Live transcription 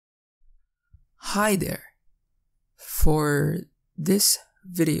Hi there! For this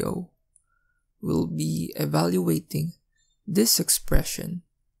video, we'll be evaluating this expression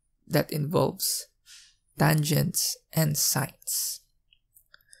that involves tangents and sines.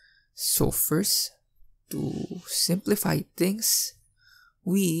 So first, to simplify things,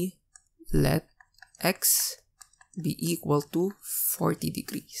 we let x be equal to 40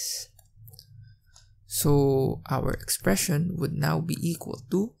 degrees. So our expression would now be equal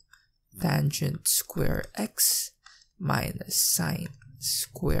to tangent square x minus sine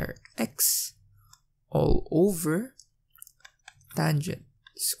square x all over tangent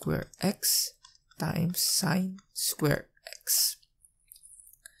square x times sine square x.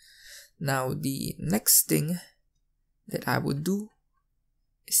 Now the next thing that I would do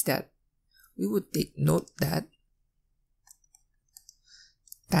is that we would take note that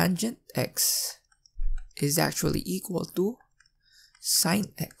tangent x is actually equal to sine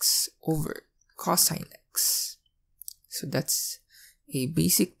x over cosine x. So that's a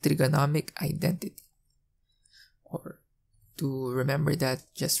basic trigonometric identity. Or to remember that,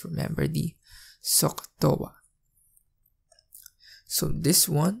 just remember the SOHCAHTOA. So this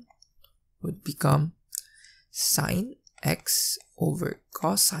one would become sine x over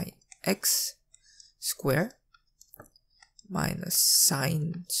cosine x square minus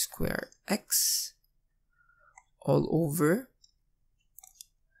sine square x all over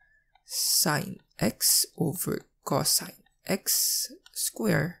sine x over cosine x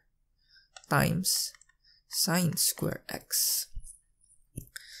square times sine square x.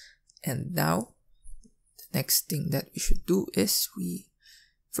 And now, the next thing that we should do is we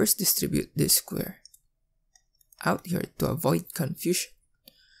first distribute this square out here to avoid confusion.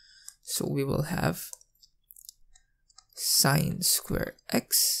 So we will have sine square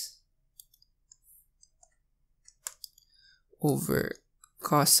x over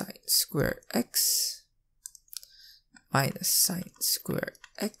cosine square x minus sine square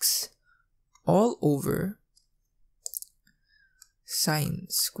x all over sine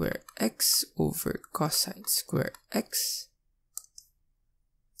square x over cosine square x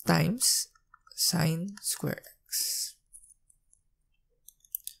times sine square x.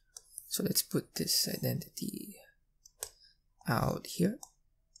 So let's put this identity out here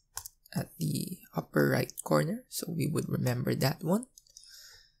at the upper right corner, so we would remember that one.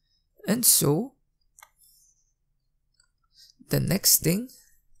 And so the next thing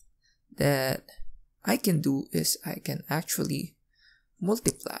that I can do is I can actually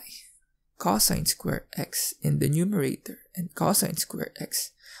multiply cosine square x in the numerator and cosine square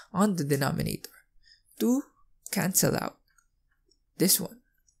x on the denominator to cancel out this one.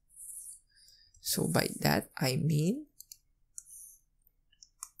 So by that I mean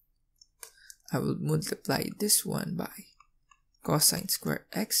I will multiply this one by cosine square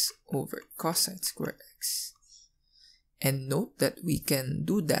x over cosine square x. And note that we can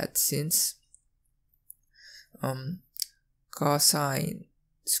do that since cosine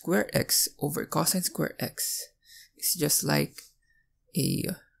square x over cosine square x is just like a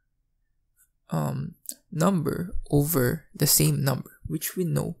number over the same number, which we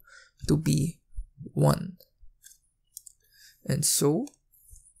know to be 1. And so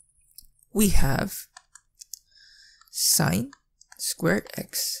we have sine square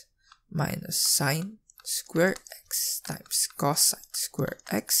x minus sine square x times cosine square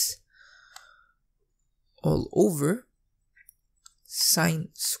x all over sine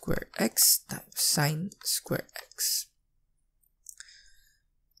square x times sine square x.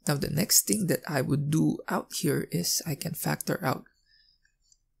 Now the next thing that I would do out here is I can factor out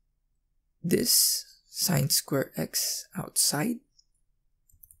this sine square x outside.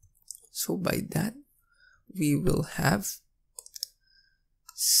 So by that we will have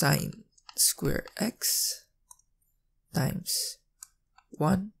sine square x times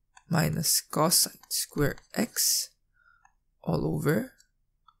 1 minus cosine square x all over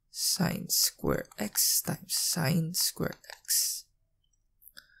sine square x times sine square x.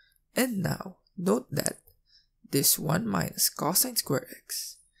 And now note that this 1 minus cosine square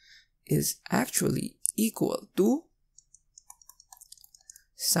x is actually equal to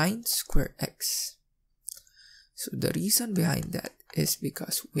sine square x. So the reason behind that is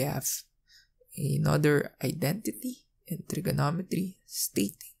because we have another identity in trigonometry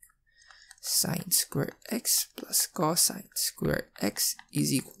stating sine square x plus cosine square x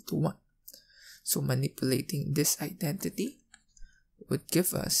is equal to 1. So manipulating this identity would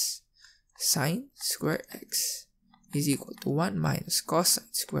give us sine square x is equal to 1 minus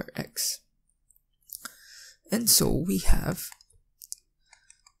cosine square x. And so we have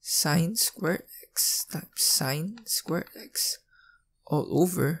sine square x times sine square x all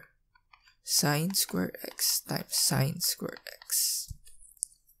over sine square x times sine square x.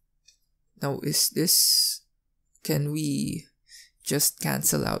 Now can we just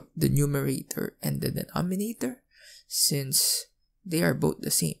cancel out the numerator and the denominator since they are both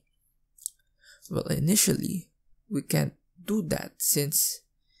the same? Well, initially, we can't do that since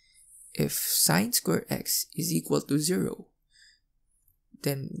if sine square x is equal to 0,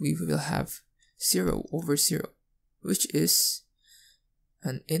 then we will have 0 over 0, which is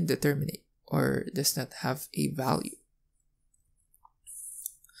an indeterminate or does not have a value.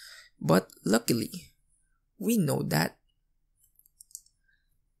 But luckily, we know that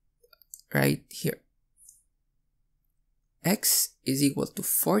right here, x is equal to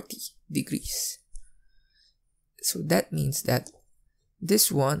 40 degrees. So that means that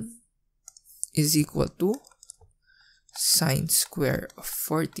this one is equal to sine square of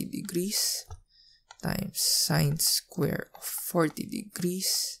 40 degrees times sine square of 40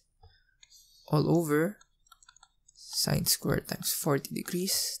 degrees all over sine square times 40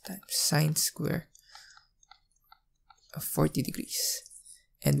 degrees times sine square of 40 degrees.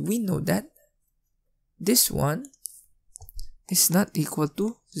 And we know that this one is not equal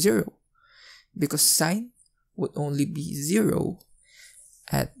to 0 because sine would only be 0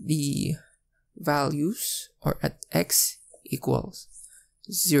 at the values or at x equals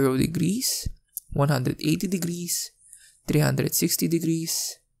 0 degrees, 180 degrees, 360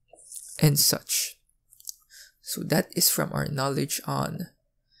 degrees, and such. So that is from our knowledge on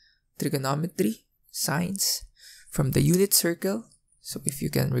trigonometry, sines, from the unit circle. So if you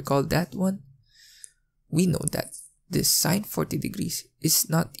can recall that one, we know that this sine 40 degrees is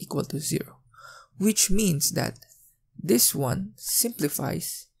not equal to 0, which means that this one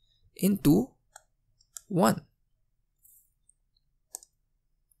simplifies into 1.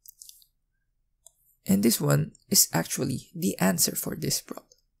 And this one is actually the answer for this problem.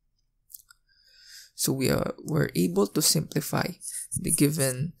 So we were able to simplify the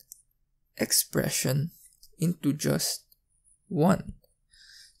given expression into just 1.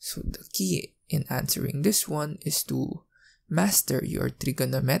 So the key in answering this one is to master your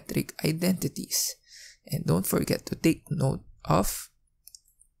trigonometric identities. And don't forget to take note of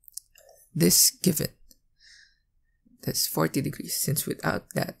this given. That's 40 degrees, since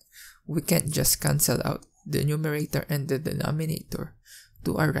without that, we can't just cancel out the numerator and the denominator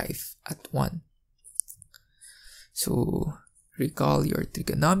to arrive at 1. So recall your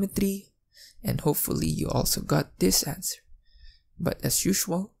trigonometry, and hopefully you also got this answer. But as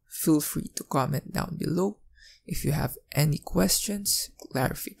usual, feel free to comment down below if you have any questions,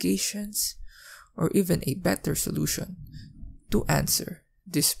 clarifications, or even a better solution to answer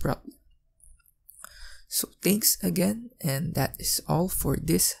this problem. So thanks again, and that is all for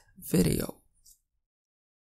this video.